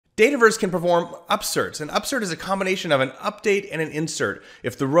Dataverse can perform upserts. An upsert is a combination of an update and an insert.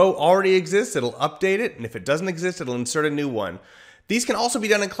 If the row already exists, it'll update it, and if it doesn't exist, it'll insert a new one. These can also be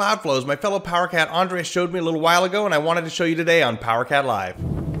done in Cloudflows. My fellow PowerCat Andres showed me a little while ago, and I wanted to show you today on PowerCat Live.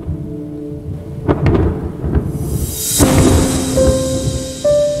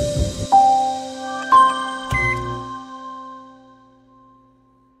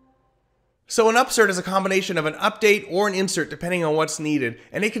 So an upsert is a combination of an update or an insert depending on what's needed,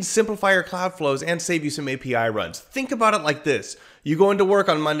 and it can simplify your cloud flows and save you some API runs. Think about it like this. You go into work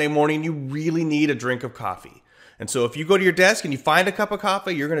on Monday morning, you really need a drink of coffee. And so if you go to your desk and you find a cup of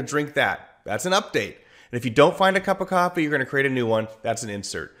coffee, you're going to drink that. That's an update. And if you don't find a cup of coffee, you're going to create a new one. That's an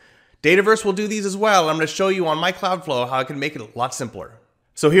insert. Dataverse will do these as well. I'm going to show you on my Cloudflow how I can make it a lot simpler.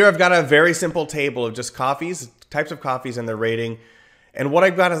 So here I've got a very simple table of just coffees, types of coffees and their rating. And what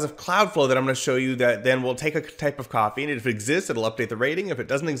I've got is a Cloudflow that I'm going to show you that then will take a type of coffee, and if it exists, it'll update the rating. If it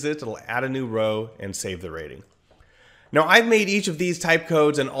doesn't exist, it'll add a new row and save the rating. Now, I've made each of these type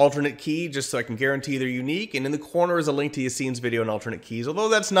codes an alternate key just so I can guarantee they're unique, and in the corner is a link to Yassine's video on alternate keys, although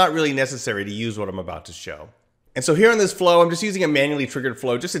that's not really necessary to use what I'm about to show. And so here in this flow, I'm just using a manually triggered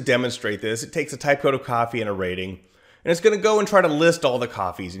flow just to demonstrate this. It takes a type code of coffee and a rating, and it's going to go and try to list all the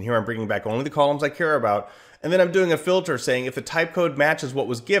coffees, and here I'm bringing back only the columns I care about. And then I'm doing a filter saying if the type code matches what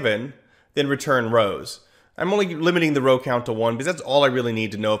was given, then return rows. I'm only limiting the row count to 1 because that's all I really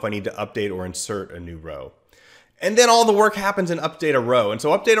need to know if I need to update or insert a new row. And then all the work happens in update a row. And so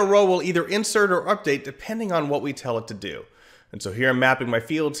update a row will either insert or update depending on what we tell it to do. And so here I'm mapping my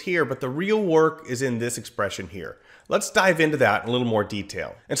fields here, but the real work is in this expression here. Let's dive into that in a little more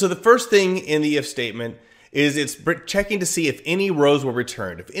detail. And so the first thing in the if statement is it's checking to see if any rows were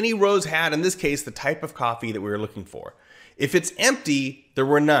returned. If any rows had, in this case, the type of coffee that we were looking for. If it's empty, there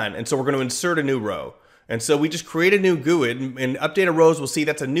were none, and so we're going to insert a new row. And so we just create a new GUID, and update a rows, we'll see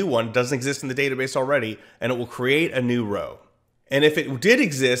that's a new one, it doesn't exist in the database already, and it will create a new row. And if it did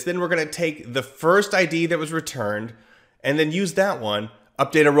exist, then we're going to take the first ID that was returned, and then use that one,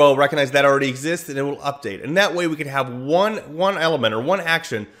 update a row, recognize that already exists, and it will update. And that way we can have one element or one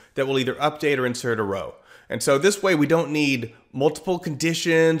action that will either update or insert a row. And so this way we don't need multiple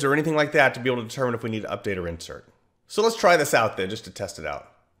conditions or anything like that to be able to determine if we need to update or insert. So let's try this out then just to test it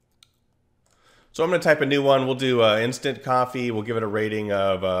out. So I'm going to type a new one. We'll do instant coffee. We'll give it a rating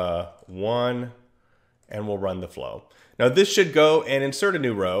of 1 and we'll run the flow. Now this should go and insert a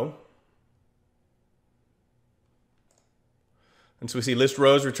new row. And so we see list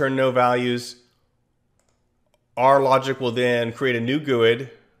rows, return no values. Our logic will then create a new GUID.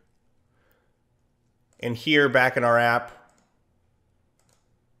 And here, back in our app,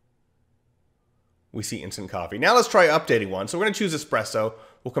 we see instant coffee. Now let's try updating one. So we're going to choose espresso.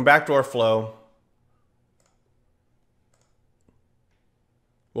 We'll come back to our flow.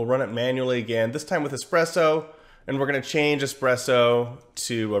 We'll run it manually again, this time with espresso. And we're going to change espresso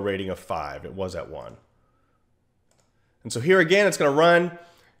to a rating of 5. It was at 1. And so here again, it's going to run.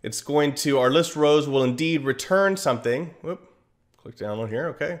 It's going to, our list rows will indeed return something. Whoop, click download here,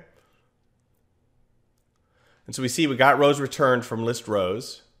 okay. And so we see we got rows returned from list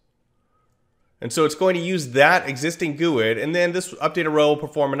rows. And so it's going to use that existing GUID, and then this update a row will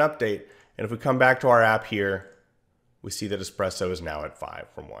perform an update. And if we come back to our app here, we see that espresso is now at 5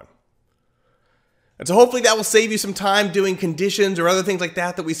 from 1. And so hopefully that will save you some time doing conditions or other things like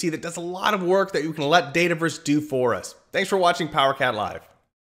that we see that does a lot of work that you can let Dataverse do for us. Thanks for watching PowerCat Live.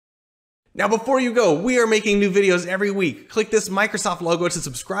 Now before you go, we are making new videos every week. Click this Microsoft logo to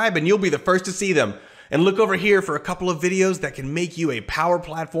subscribe and you'll be the first to see them. And look over here for a couple of videos that can make you a Power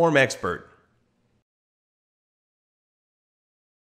Platform expert.